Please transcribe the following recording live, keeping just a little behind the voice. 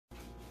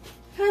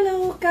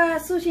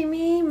ka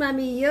sushimi,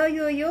 mami yo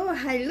yo yo,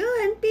 hello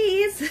and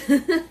peace.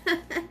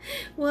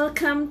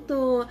 Welcome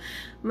to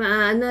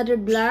another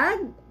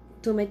vlog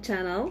to my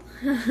channel.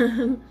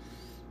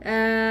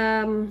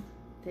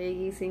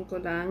 Gising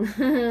ko lang.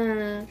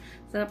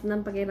 Sarap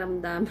ng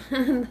pakiramdam.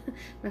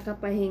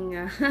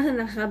 Nakapahinga,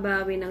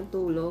 nakabawi ng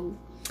tulog.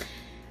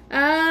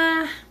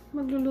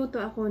 Magluluto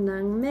ako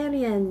ng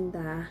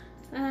meryenda.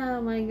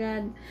 Oh my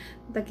god,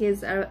 the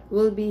kids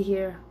will be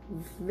here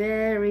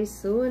very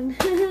soon.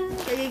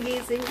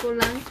 Kagigising ko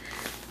lang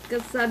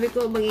kasi sabi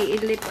ko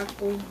mag-iilip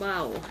ako.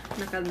 Wow,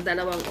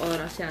 nakadalawang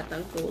oras yata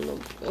ang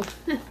tulog ko.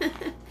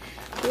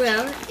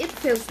 Well, it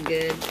feels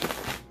good.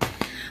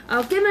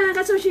 Okay mga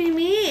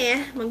kasushimi,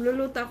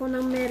 magluluto ako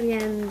ng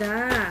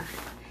meryenda.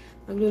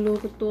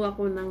 Magluluto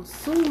ako ng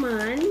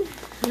suman.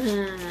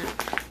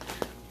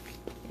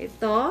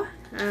 Ito,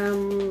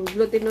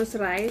 glutinous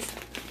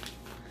rice.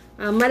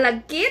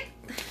 Malagkit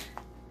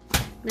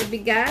na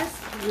bigas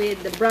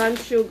with the brown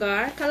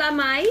sugar,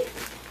 kalamay,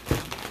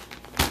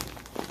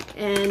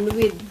 and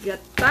with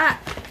gata.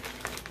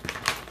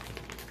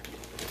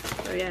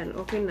 So yan,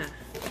 okay na.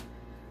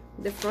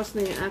 Defrost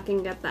na yung aking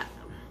gata.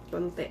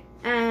 Konti.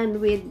 And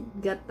with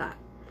gata.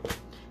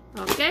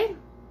 Okay?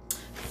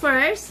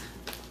 First,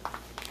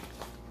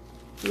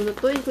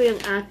 lulutuin ko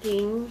yung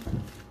aking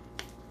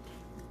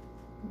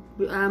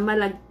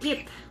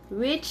malagkit,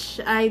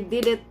 which I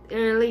did it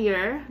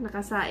earlier.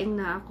 Nakasaing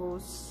na ako.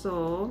 So,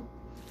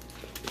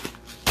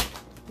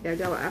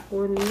 gagawa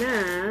ako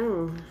ng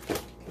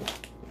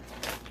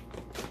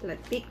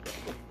latik.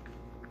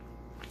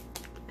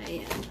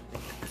 Ayan.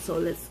 So,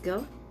 let's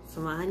go.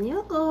 Samahan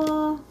niyo ako.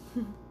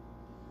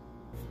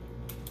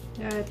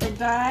 Ito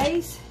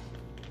guys.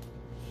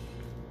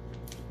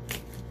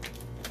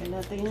 Kaya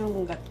natin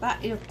yung gata,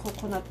 yung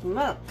coconut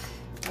milk.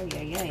 Ay,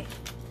 ay, ay.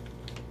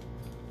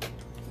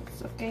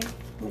 It's okay.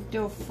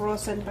 Medyo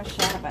frozen pa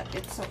siya, but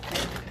it's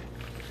okay.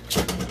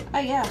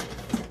 Ay, yeah.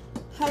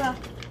 Hala.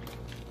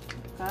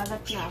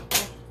 Kalat na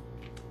ako.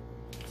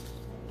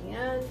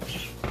 Ayan.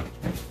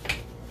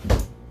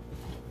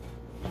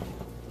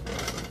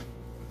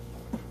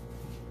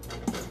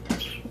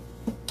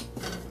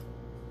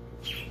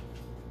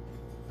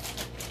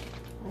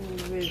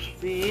 And with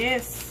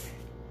this,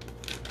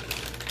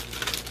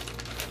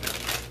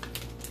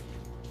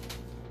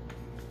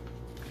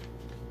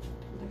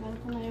 dagan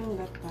ko na yung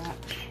gata.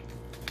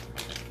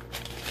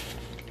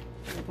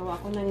 Nagawa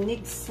ko ng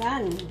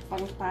nigsan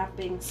pang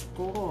toppings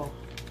ko.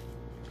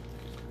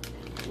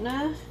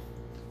 Na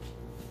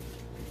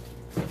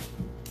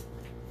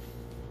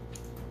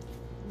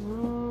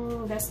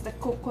that's the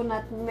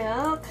coconut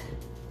milk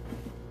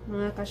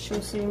mga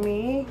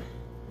kasushimi.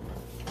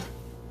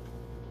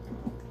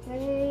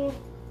 Okay,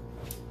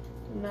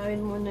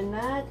 tunawin muna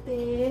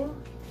natin.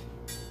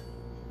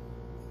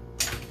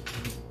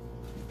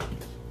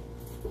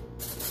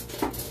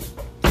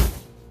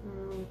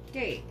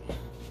 Okay,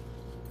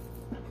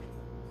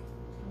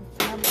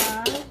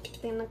 habang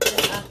tingnan ko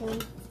yung aking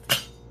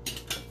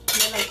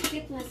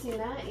malagkit na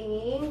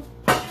sinaing.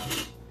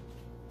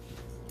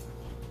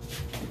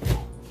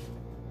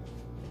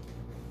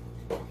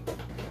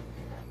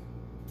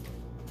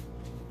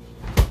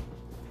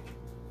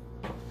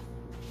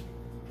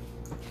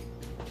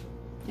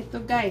 Ito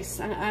guys,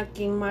 ang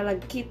aking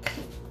malagkit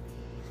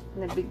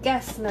na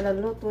bigas na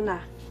naluto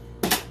na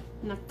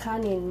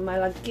kanin,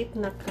 malagkit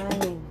na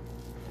kanin.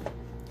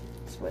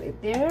 Let's put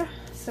it there.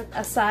 Set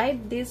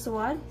aside this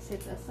one.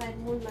 Set aside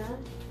muna.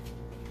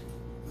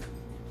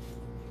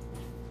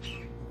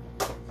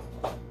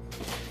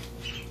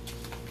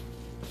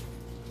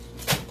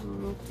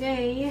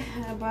 Okay,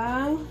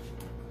 habang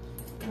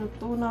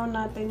natunaw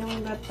natin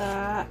yung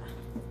gata.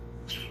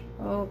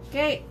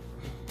 Okay.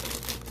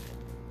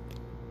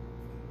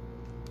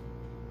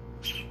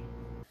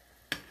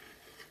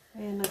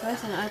 Ayan na guys,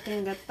 ang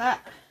ating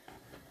gata.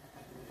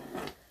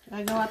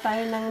 Gagawa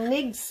tayo ng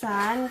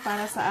nigsan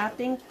para sa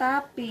ating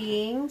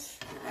toppings.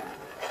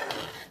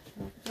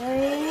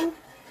 Okay.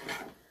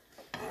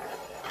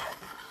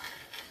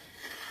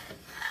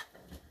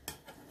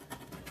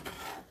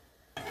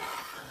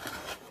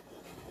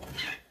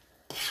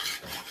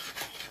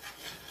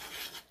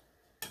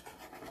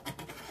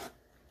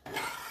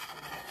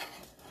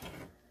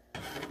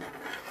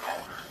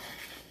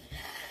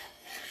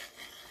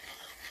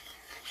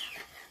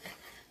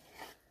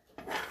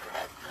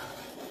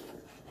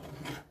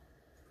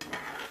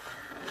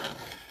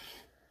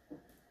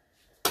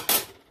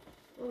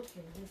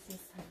 Okay, this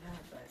is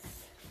halabas.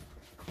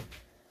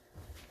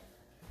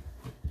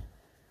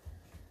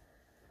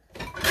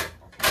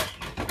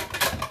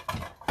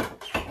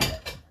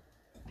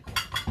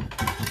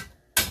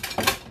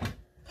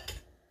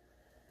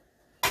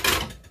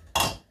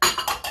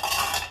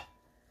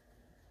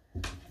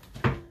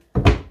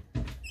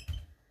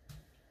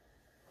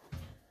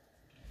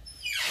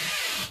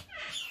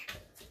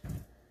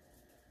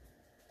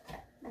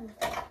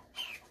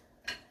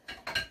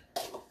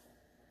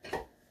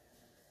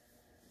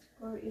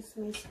 Where is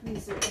my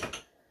squeezer?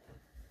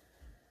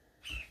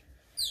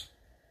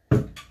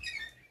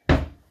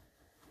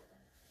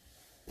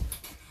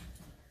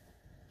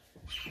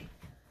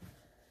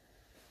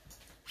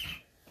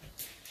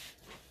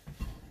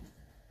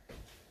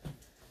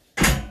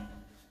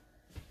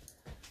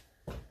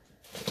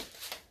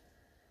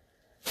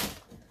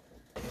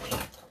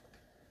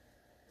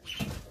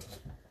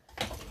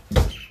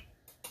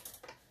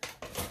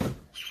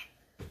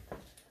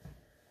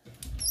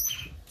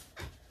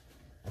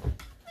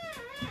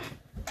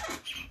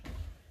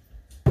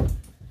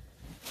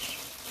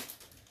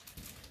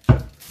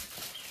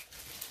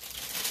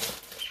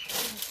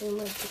 Oh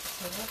my God.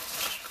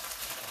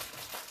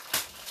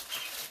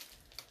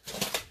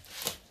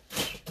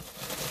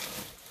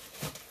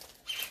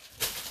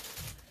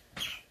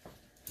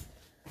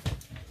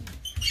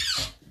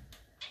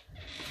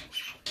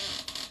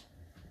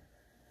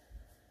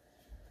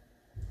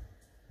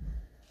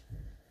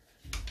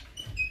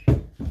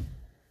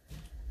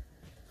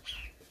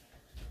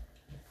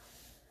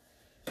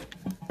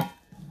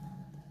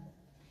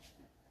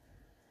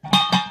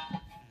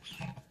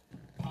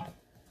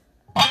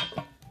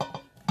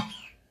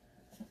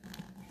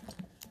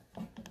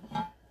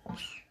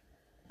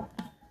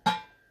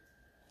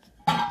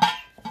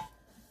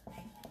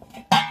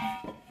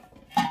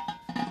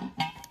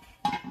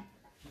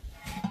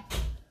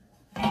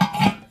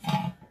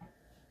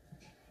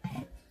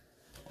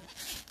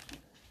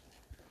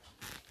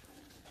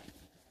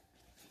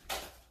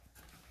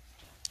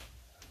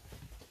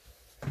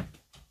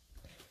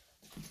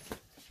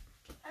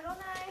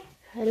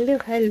 Hello,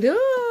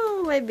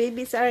 hello. My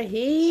babies are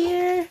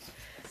here.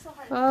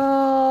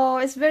 Oh,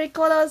 it's very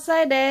cold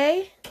outside,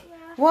 eh?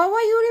 Yeah. Why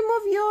you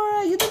remove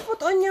your, you don't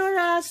put on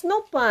your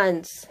snow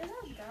pants? It's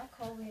not that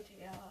cold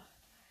here.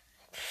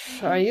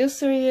 Are you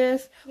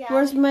serious? Yeah.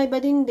 Where's my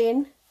bading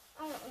din?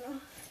 I don't know.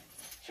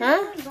 She's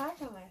Huh? going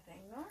back on my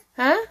thing, no?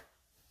 Huh?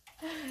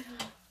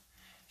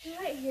 She's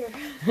right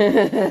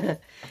here.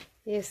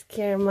 You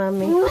scare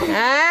mommy.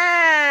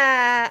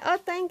 Ah! Oh,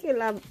 thank you,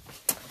 love.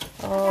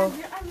 Oh.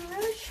 I'm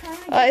really trying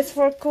to Oh, it's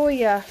for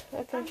Kuya.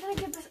 Okay. I'm trying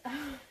to get this.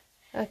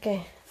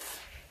 Okay.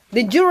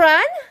 Did you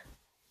run?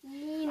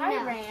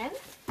 I ran.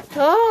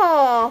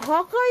 Oh,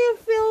 how come you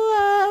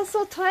feel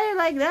so tired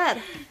like that?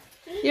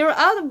 You're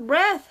out of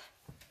breath.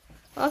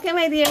 Okay,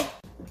 my dear.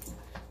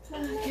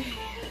 Okay.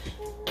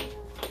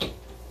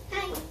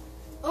 Hi.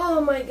 Oh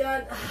my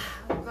God,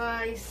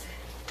 guys.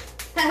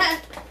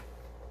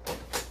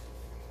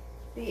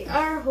 They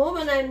are home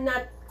and I'm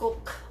not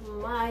cook.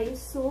 My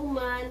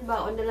suman.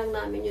 Baon na lang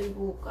namin yun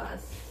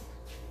bukas.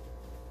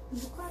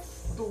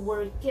 Bukas? To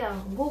work, yeah.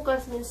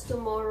 Bukas means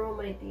tomorrow,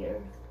 my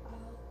dear.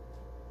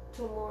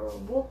 Tomorrow.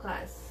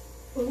 Bukas.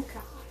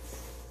 Bukas.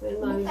 When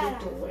mommy go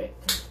to work.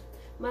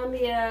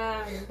 Mommy,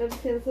 don't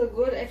feel so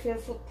good. I feel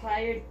so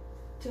tired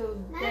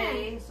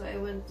today. So I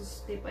went to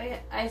sleep.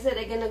 I said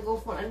I'm gonna go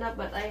for a nap,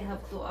 but I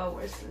have 2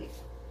 hours sleep.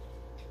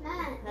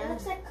 Man, it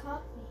looks like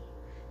coffee.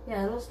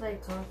 Yeah, it looks like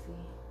coffee.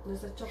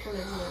 There's a chocolate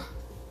milk.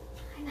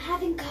 I'm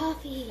having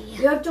coffee.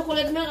 You have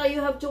chocolate milk or you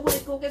have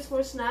chocolate cookies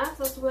for snacks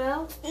as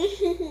well?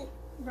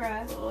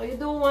 Bruh. Oh, you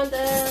don't want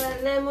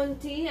lemon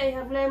tea? I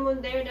have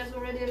lemon there. That's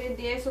already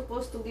ready. I'm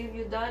supposed to give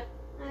you that.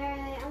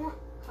 Alright, I want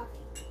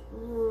coffee.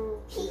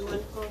 You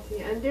want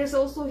coffee. And there's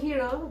also here,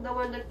 the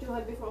one that you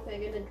had before.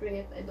 Okay, I'm gonna drink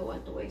it. I don't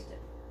want to waste it.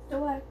 The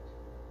what?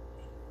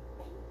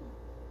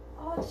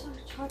 Oh, it's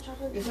hot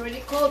chocolate. It's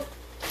already cold.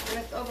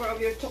 Leftover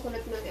of your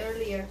chocolate milk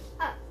earlier.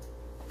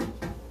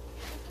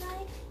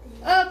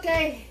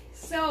 Okay,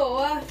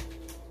 so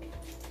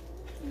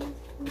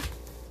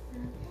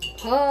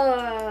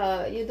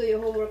you do your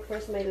homework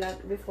first, my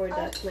love. Before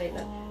that, my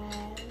love.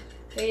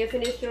 Okay, you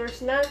finish your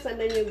snacks and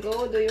then you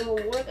go do your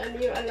homework, and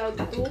you're allowed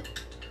to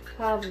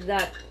have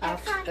that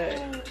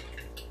after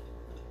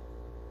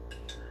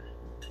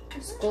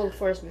school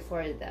first.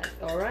 Before that,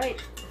 all right?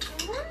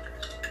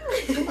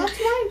 What's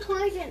more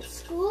important,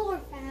 school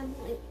or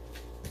family?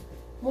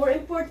 More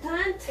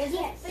important,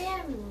 Yes.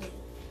 Family.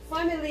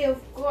 family, of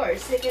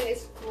course. Second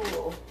is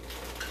school.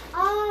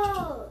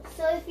 Oh,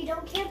 so if you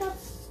don't care about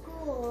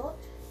school,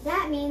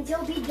 that means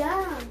you'll be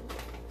dumb.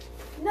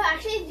 No,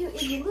 actually,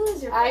 if you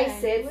lose your I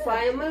friend, said you will.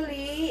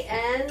 family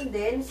and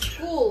then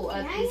school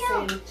at Yeah, the I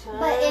know. same time.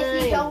 But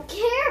if you don't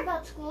care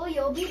about school,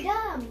 you'll be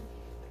dumb.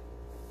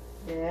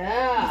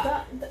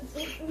 Yeah.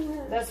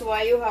 That's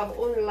why you have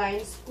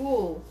online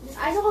school.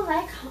 I don't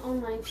like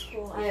online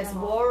school. Yes,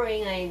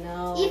 boring, I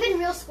know. Even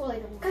real school, I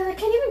don't. Because I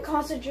can't even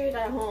concentrate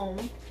at home.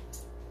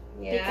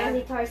 Because Yeah.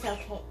 it probably sounds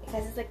hate.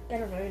 Because it's like, I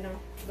don't know, you know.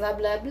 Blah,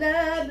 blah,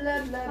 blah,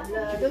 blah, blah,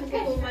 blah. Don't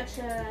get too much,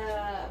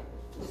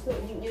 so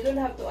you don't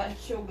have to add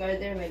sugar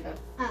there, my love.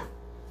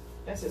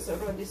 Because it's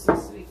already so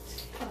sweet.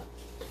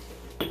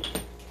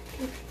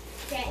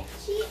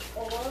 Stretchy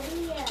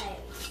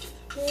Oreos.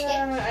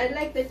 Yeah, I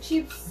like the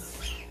chips.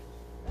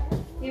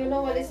 You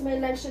know what is my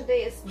lunch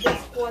today? It's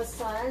just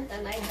croissant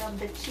and I have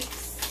the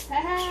chips.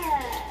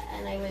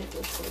 And I went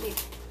to sleep.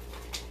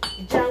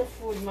 Junk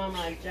food,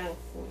 mama, junk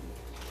food.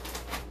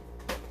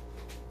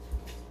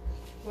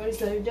 What is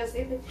that? You just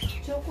eating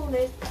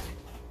chocolate.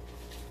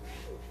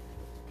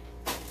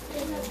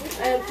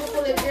 I have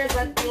chocolate there,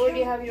 but you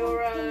already have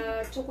your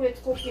chocolate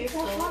cookies.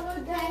 So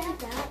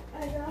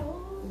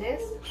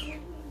this?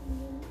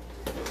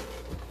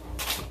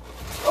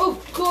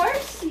 Of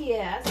course,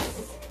 yes.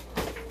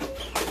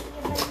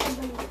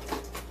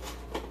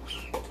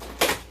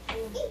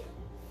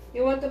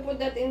 You want to put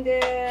that in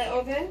the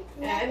oven?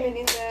 I mean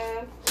in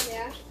the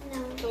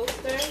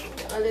toaster?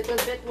 A little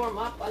bit, warm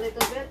up a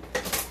little bit.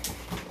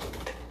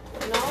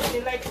 No?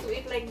 You like to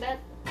eat like that?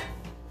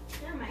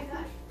 Oh my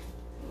god.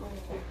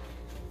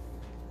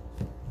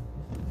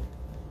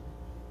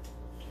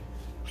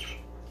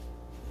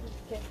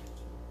 Okay.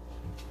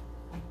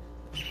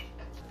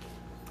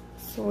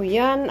 So,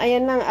 yan.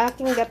 Ayan ang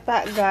aking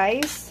gata,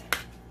 guys.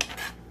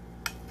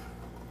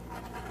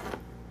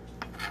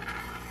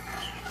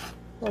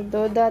 We'll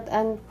do that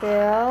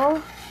until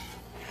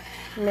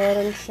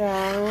meron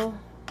siyang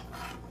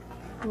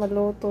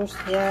maluto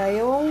siya.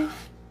 Yung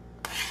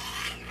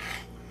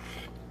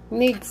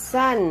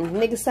nigsan.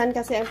 Nigsan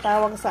kasi ang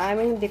tawag sa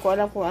amin. Hindi ko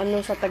alam kung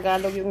ano sa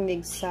Tagalog yung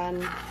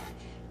nigsan.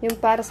 Yung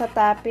para sa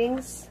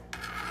toppings.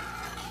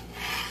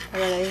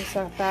 Ayan na yung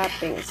sa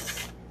toppings.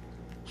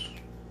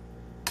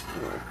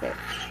 Okay.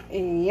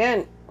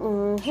 Ayan.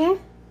 So,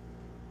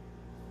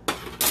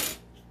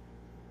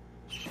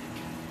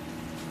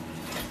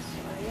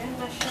 ayan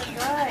na siya,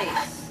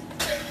 guys.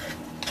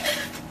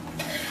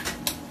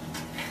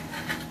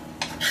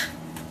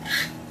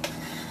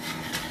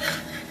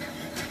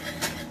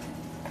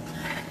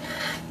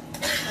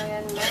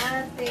 Ayan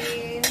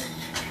natin.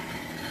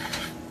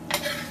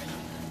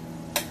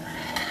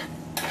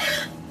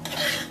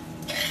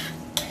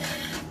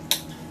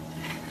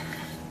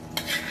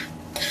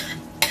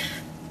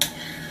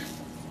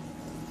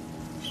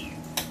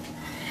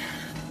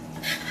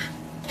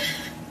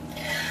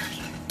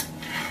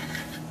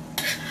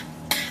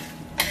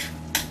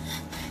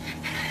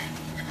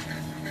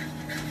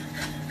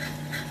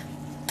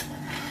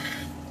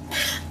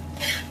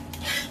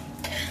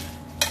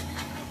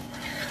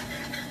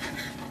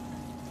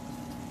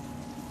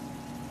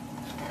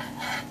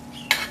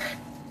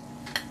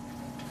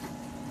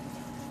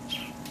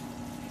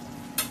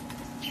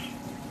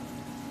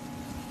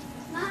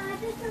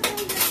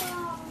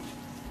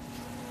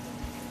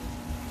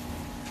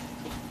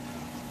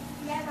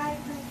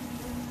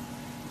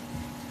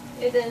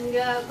 And then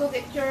go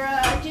get your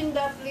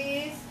agenda,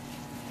 please.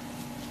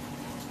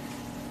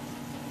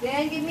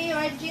 Then give me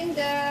your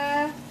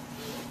agenda.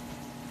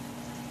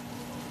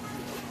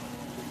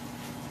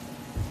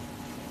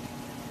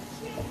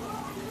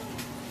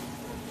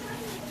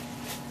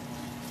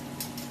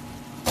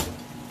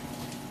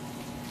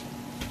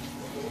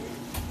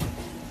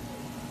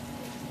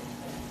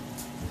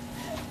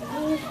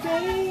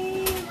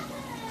 Okay.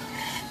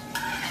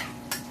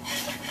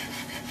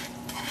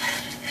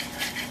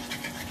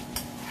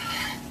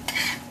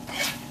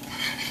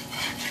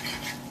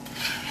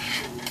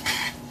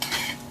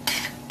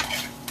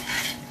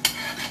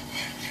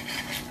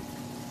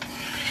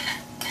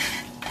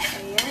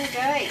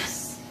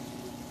 Guys,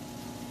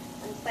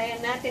 antayin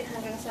natin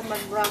hanggang sa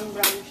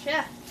mag-brown-brown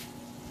siya.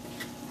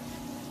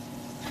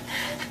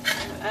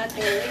 Ang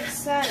ating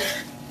mixan.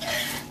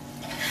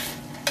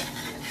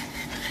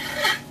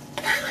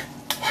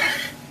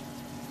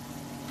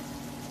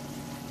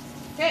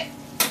 Okay.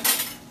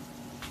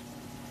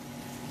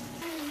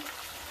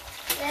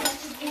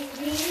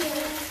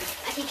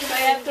 So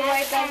I have to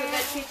write down to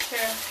the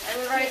teacher. I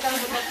will write down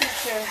to the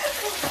teacher.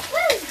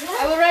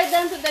 I will write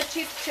down to the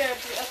teacher,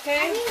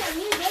 okay?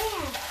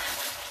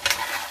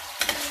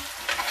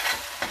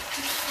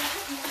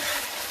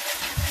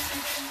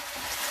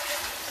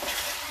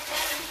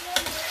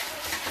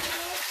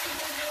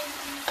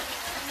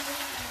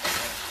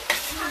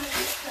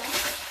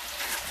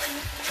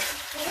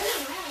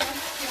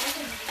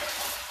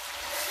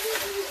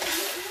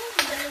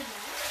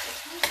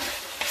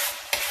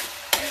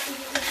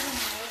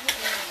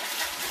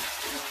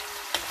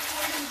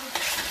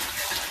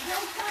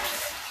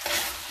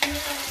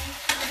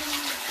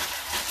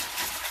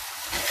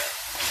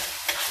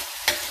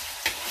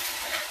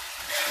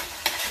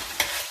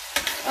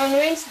 On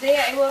Wednesday,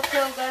 I will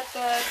tell that to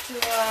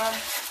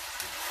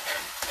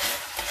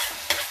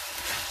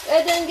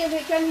Eden,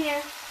 come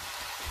here.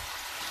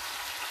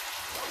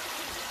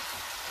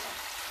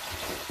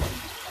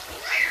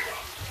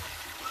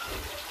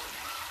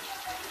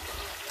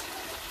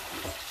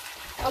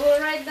 I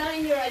will write down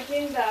in your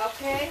agenda,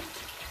 okay?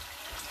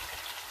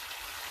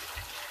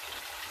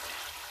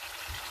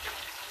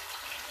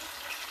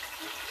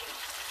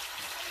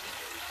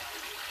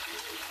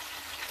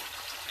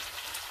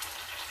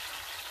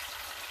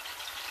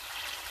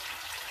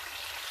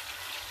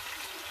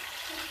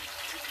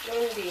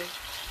 Lonely.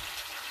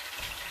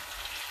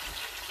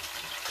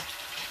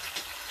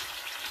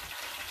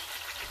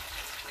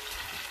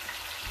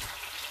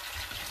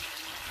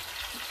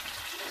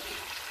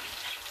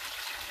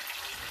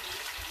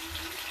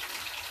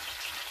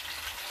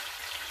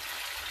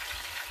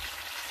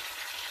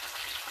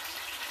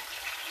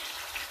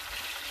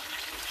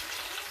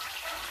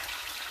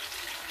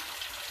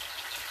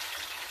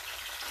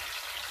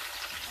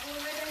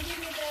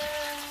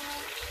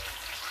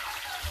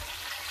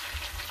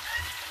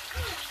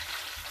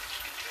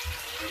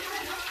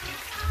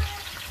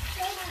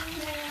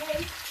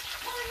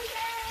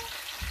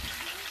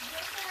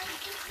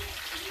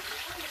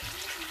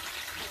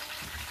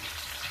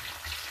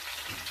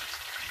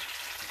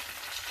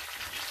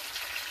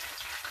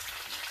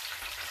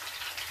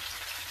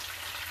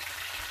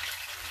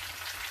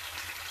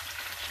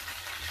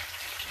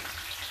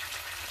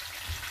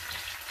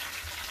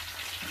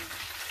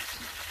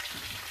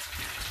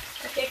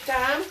 Okay,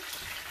 come.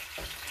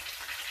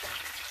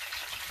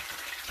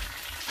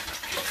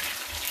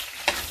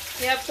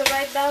 You have to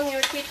write down your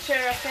teacher,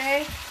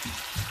 okay?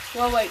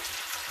 Wow, wait.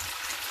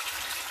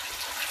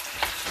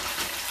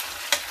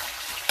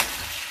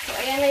 So,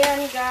 ayan na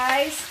yan,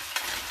 guys.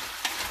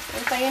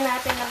 Antayin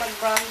natin na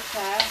mag-brown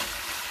siya.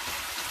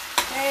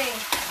 Okay.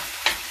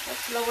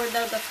 Let's lower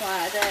down the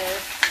fire.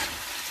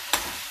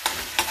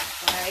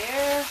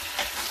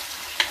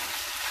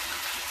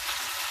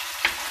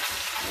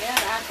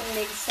 Ayan, ating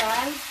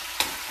mixan.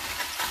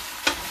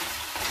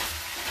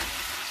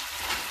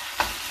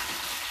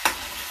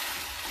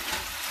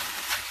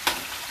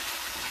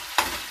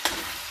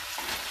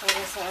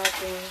 Para sa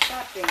ating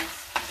toppings.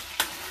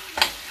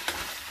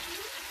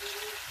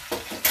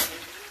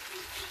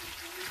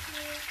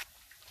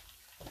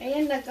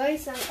 Ayan na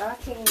guys, ang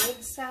aking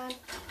mixan.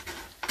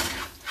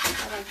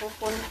 Parang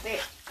pupunti.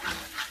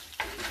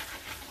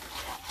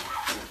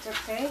 It's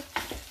okay.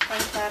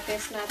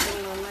 Pang-tates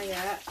natin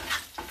mamaya.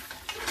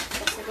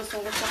 Kasi gusto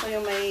ko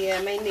yung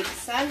may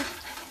mixan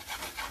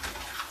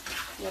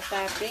na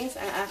toppings.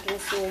 Ang aking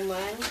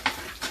suman.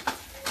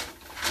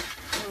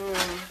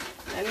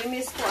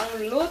 Namimiss ko ang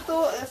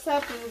luto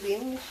sa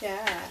probinsya.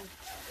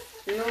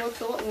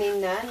 Luto ni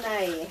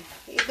nanay.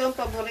 Ito ang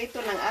paborito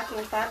ng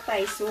aking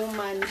tatay,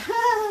 suman.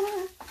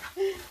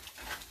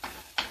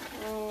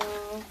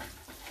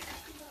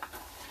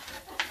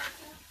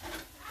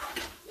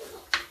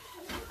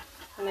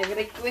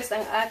 Nag-request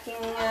ang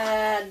aking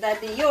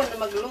daddy yun na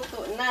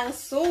magluto ng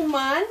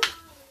suman.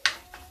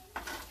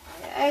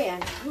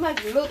 Ayan,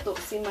 magluto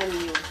si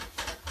Manyu.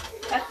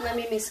 At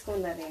namimiss ko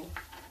na rin.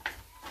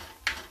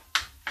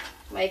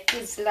 My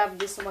kids love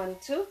this one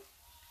too.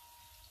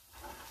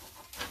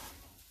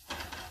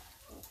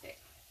 Okay.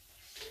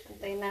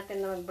 Antayin natin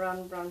na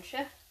mag-brown-brown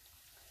siya.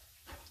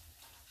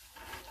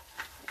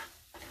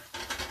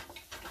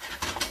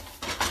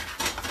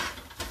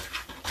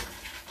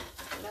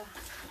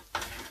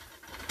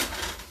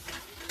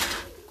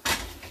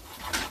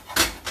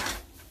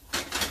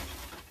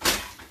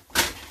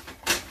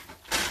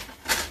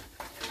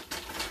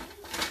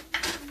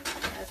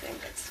 I think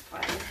that's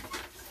fine.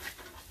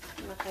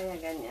 Kaya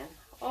ganyan.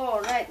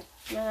 Alright,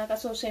 mga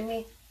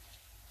kasusimi.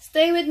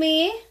 Stay with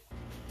me.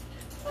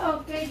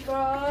 Okay,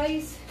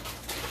 guys.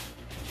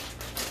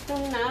 Ito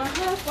na.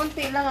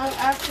 Kunti lang ang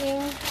aking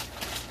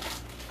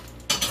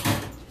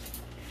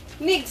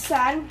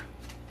mixan.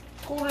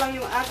 Kulang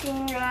yung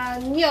aking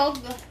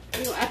niyog.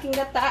 Yung aking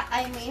gata,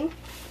 I mean.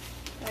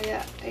 Kaya,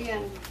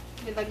 ayan.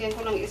 Nilagyan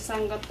ko ng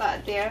isang gata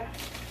there.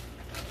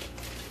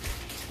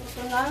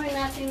 Ito namin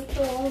natin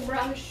itong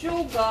brown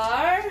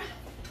sugar.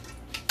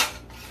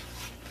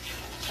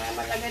 Kaya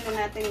malagay na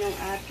natin yung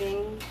ating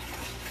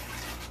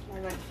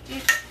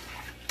malagkit.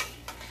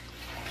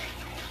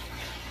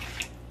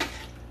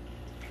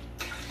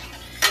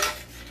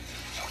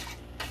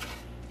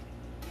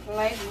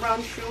 Light brown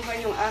sugar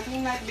yung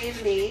aking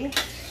nabili.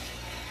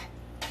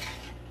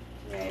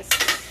 Yes,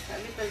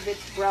 a little bit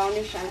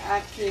brownish ang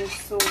aking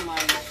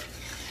suman.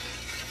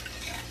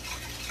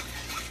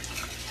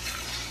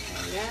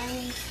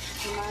 Ayan.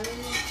 Suman.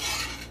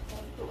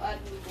 Want to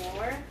add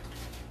more.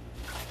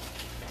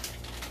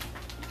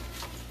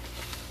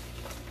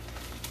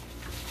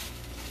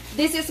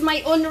 This is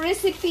my own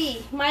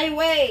recipe, my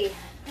way.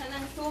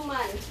 Ng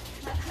suman.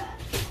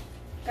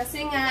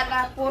 Kasi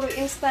nga, puro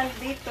instant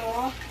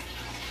dito.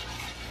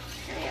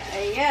 Kaya,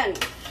 ayan.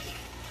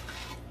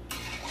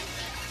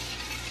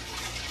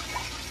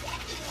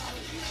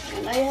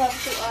 And I have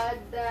to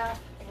add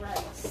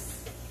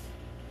rice.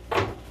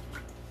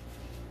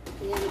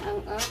 Yan ang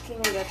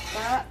aking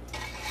gata.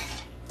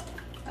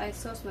 Ay,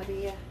 sos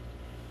Maria.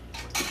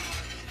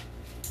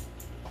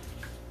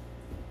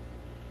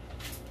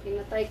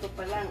 Pinatay ko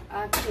pa lang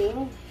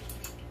aking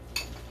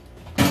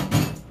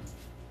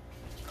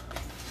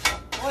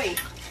oy.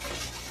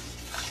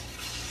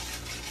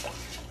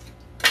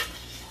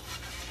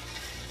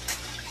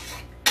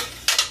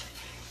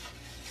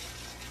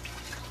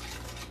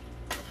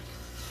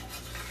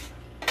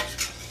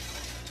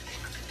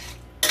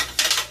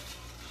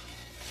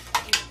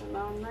 Ito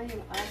na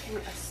yung aking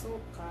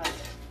asukal.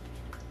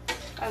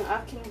 Ang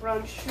aking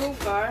brown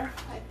sugar,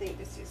 I think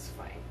this is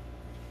fine.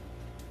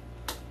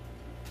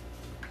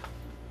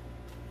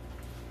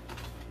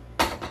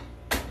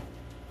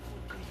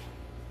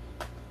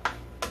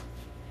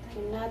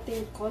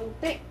 Natin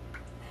konti.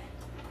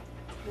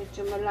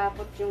 Medyo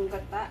malapot yung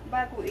gata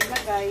bago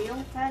ilagay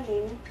yung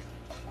kanin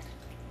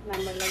na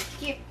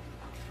malagkit.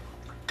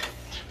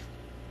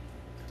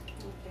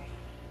 Okay.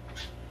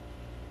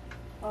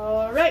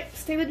 Alright,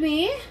 stay with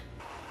me.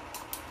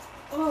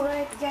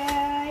 Alright,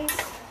 guys.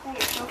 I think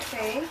it's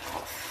okay.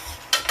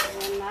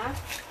 Ayan na.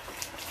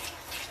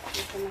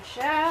 Dito na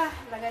siya.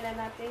 Lagay na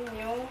natin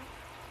yung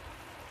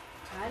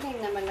kanin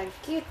na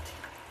malagkit.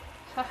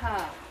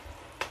 Haha.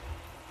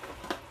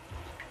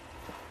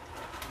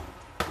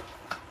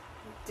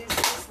 This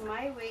is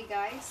my way,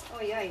 guys. Oh,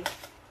 yay.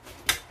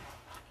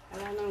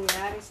 Wala nang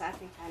nangyari sa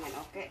ating kanin.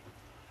 Okay.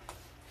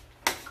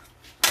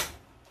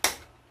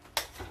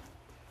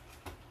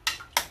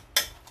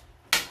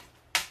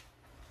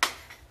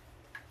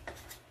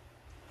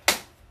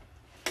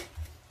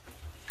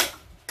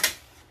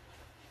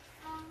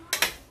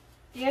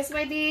 Yes,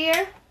 my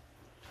dear.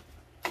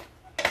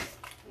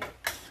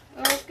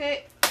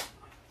 Okay.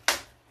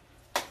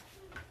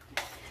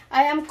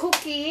 I am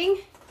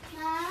cooking.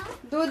 Huh?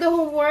 Do the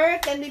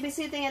homework and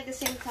babysitting at the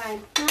same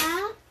time.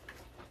 Huh?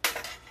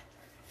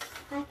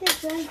 I have to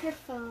join her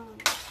phone.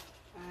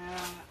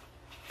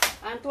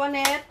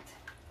 Antoinette.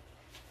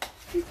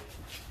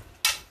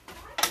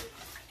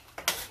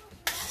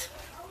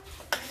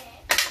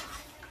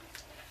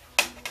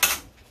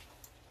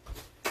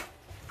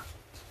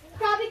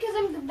 Probably because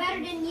I'm better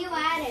than you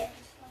at it.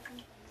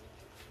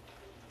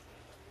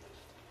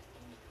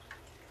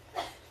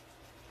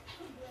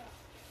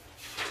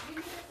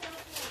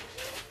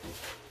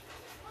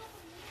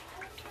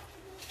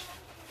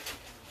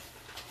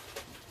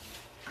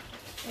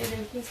 And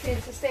then please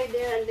stay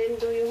there and then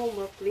do your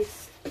homework,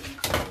 please.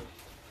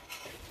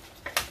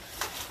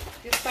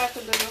 You start to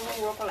do your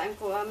homework while I'm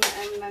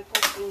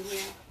cooking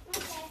here.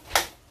 Okay.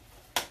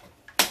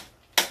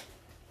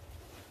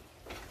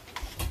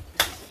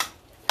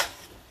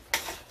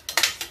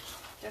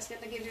 Just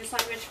gonna give you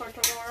sandwich for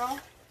tomorrow.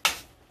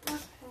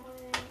 Okay.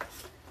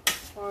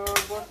 For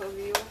both of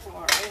you.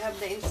 Or I have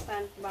the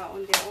instant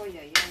baon there. Oh,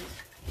 yeah,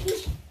 yeah.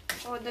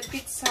 Oh, the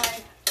pizza.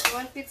 You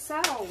want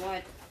pizza or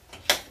what?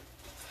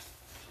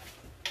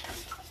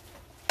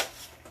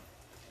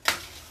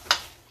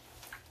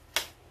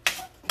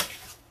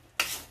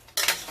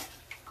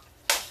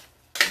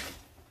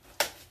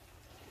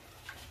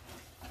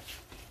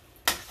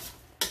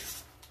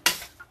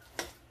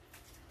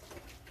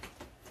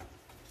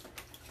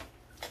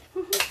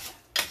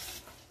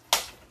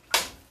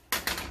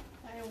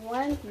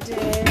 One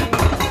day,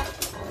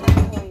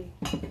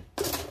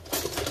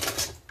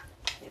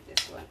 get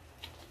this one,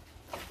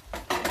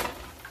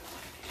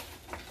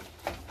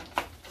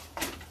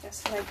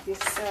 just like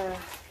this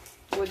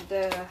with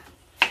the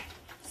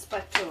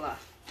spatula.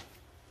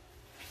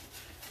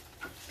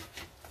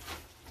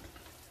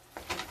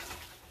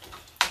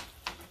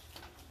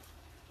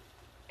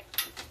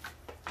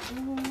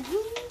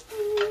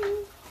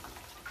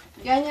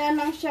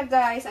 Ganyan lang siya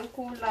guys, ang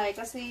kulay,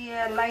 kasi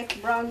light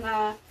brown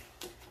na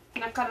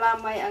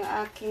nakalamay ang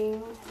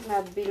aking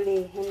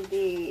nabili,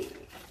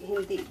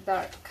 hindi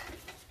dark.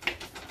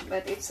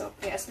 But it's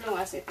okay as long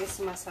as it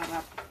is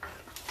masarap.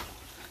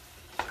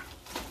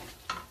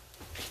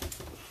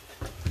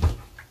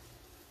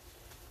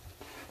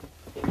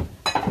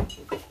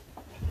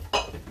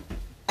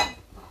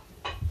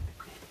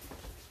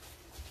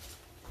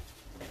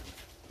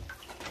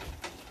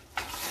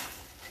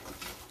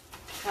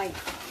 Hi.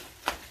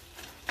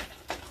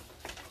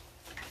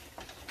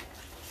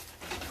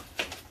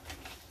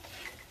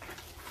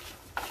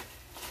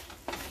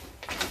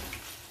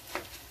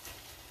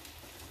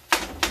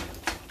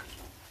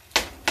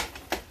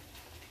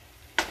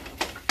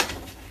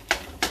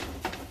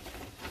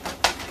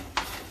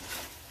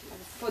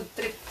 Food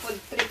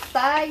trip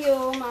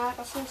tayo, mga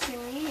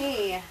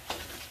kasusimi.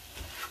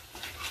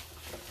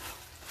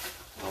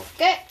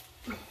 Okay.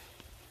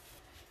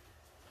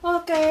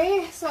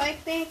 Okay, so I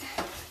think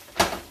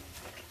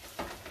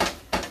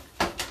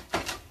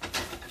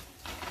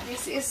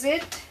this is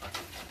it.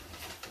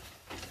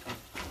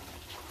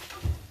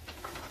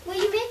 What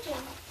are you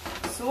making?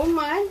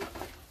 Suman.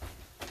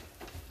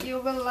 You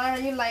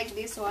like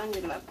this one,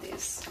 you love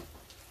this.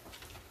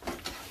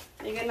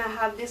 You're gonna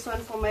have this one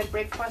for my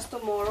breakfast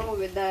tomorrow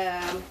with the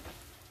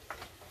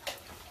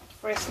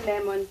fresh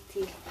lemon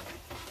tea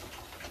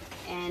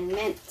and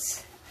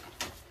mint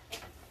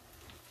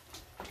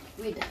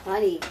with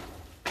honey.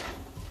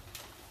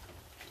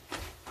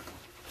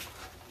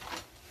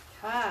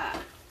 Ha!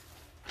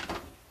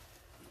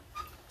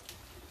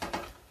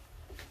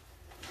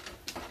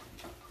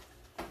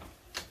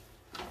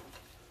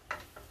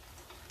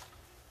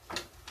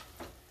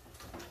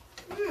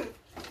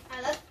 I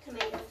love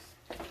tomatoes.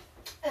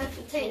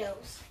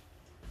 Potatoes.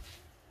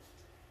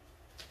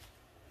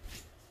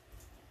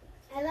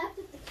 I love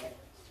the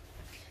potatoes.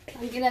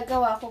 Ang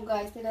ginagawa ko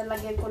guys,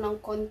 nilalagyan ko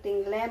ng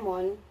konting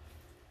lemon.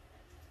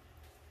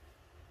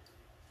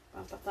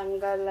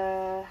 Papatanggal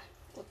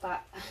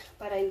uta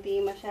para hindi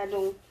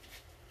masyadong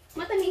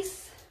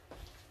matamis.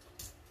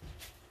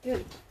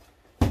 Good.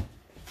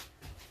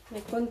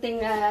 May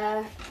konting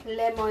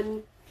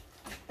lemon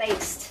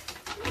taste.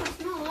 No, it's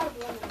not a lot of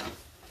lemon.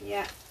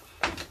 Yeah.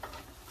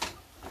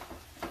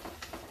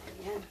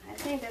 Ayan. I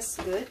think that's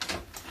good.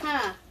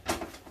 Huh?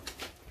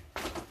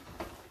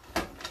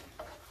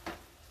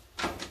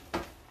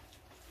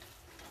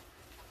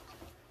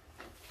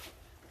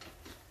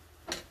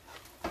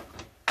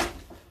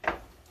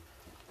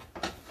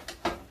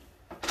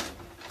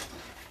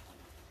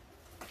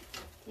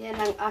 Yan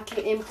ang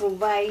aking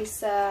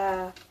improvise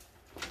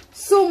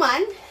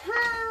suman.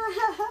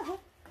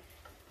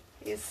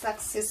 Is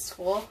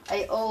successful.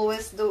 I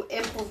always do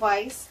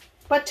improvise.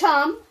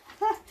 Pacham.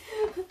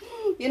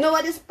 You know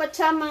what is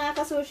pacham, mga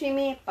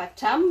kasushimi?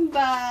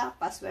 Pachamba,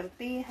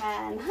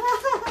 paswertihan.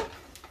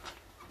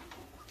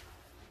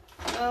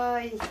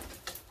 Ay.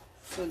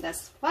 So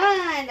that's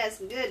fine.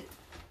 That's good.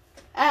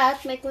 At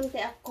may kunti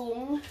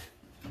akong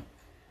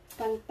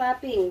pang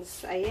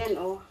toppings. Ayan,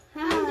 oh.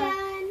 I'm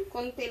done.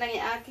 Kunti lang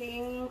yung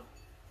aking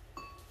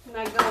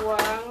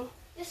nagawang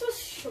This was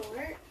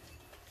short.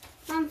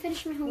 Mom,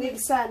 finish my homework.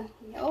 nigsan.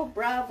 Oh,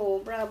 bravo,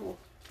 bravo.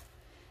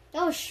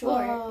 That was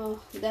short. Oh,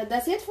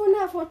 that's it for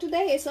now, for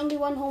today. It's only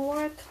one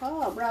homework.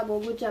 Oh, bravo,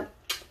 good job.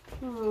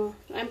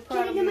 I'm proud Can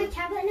I of do my you.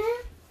 tablet now?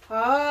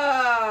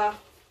 Ah,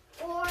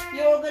 Or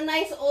you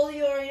organize all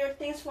your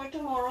things for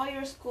tomorrow,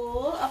 your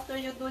school. After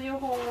you do your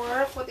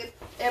homework, put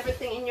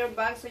everything in your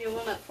bag so you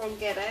will not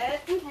forget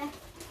it. okay.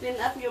 Clean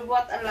up your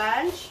bought a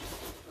lunch.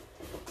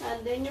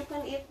 And then you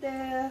can eat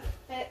the...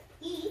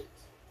 Eat.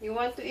 You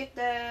want to eat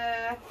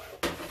the...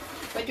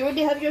 But you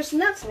already have your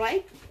snacks,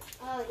 right?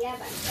 Oh yeah,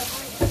 but I'm so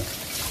hungry.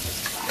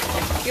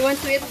 You want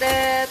to eat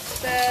the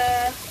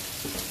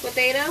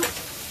potato?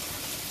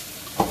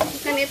 You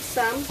can eat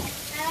some.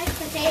 I like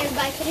potatoes,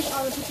 but I finished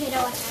all the potato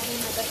I had in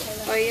my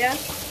potato. Oh yeah?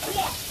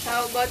 Yeah.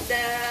 How about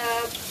the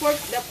pork?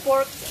 The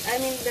pork, I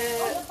mean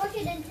Oh, the pork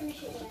you didn't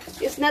finish it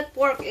yet. it's not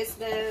pork, it's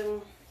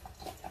the...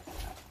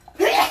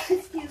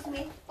 Excuse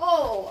me.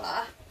 Oh,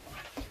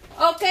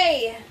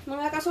 okay,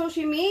 mga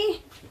kasushimi.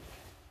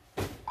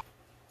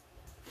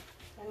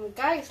 And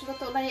guys,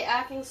 luto na yung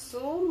aking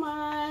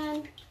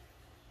suman.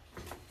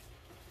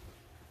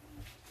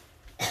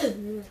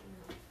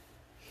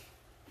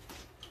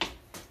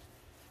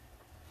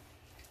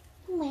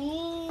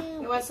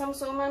 You want some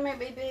suman, my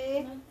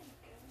baby?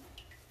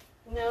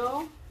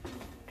 No?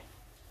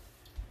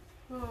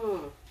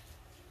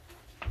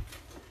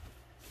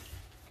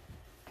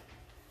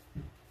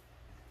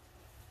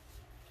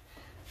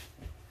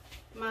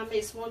 Mami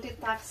is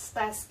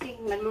multitasking.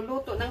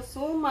 Nagluluto ng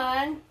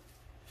suman.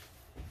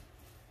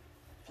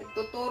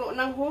 Nagtuturo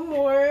ng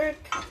homework.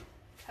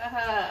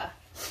 Haha.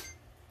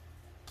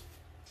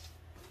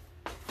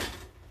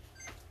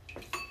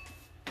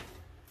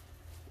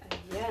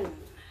 Ayan.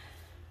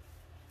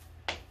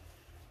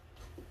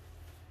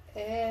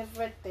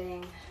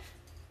 Everything.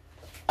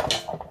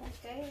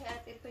 Okay,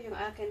 at ito yung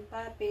aking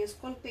toppings.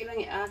 Kunti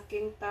lang yung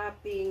aking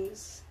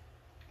toppings.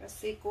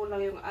 Kasi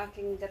kulang yung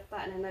aking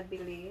gata na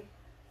nabili.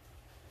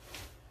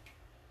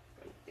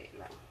 Kunti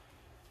lang.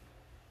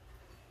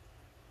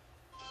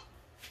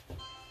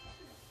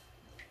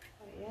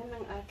 Ayan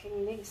ang aking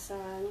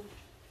nigsan.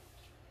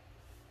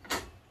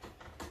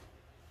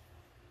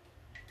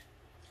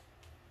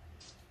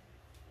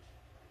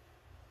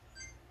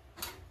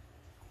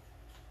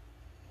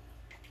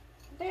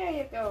 There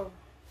you go.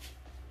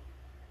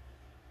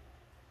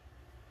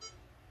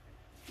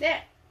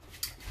 There.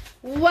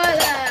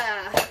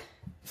 Voila!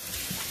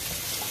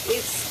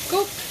 It's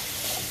cooked.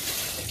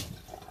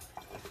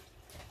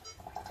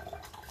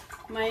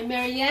 May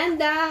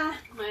merienda.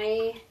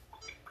 May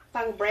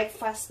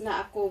pang-breakfast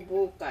na ako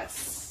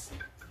bukas.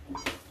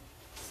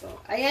 So,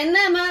 ayan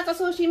na mga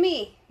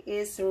kasushimi.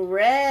 Is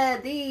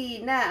ready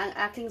na ang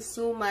aking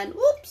suman.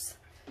 Oops!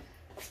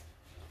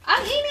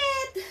 Ang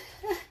init!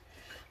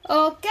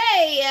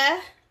 Okay.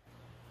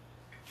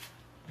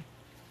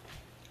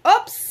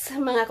 Oops!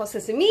 Mga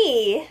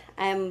kasushimi.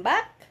 I'm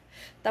back.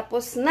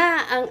 Tapos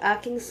na ang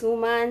aking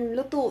suman.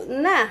 Luto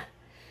na.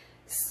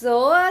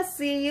 So,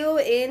 see you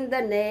in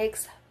the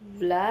next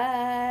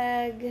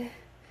vlog.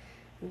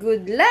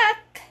 Good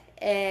luck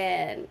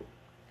and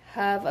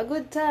have a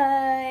good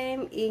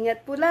time.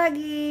 Ingat po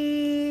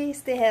lagi.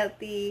 Stay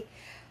healthy.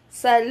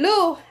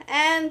 Salut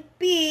and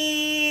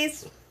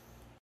peace.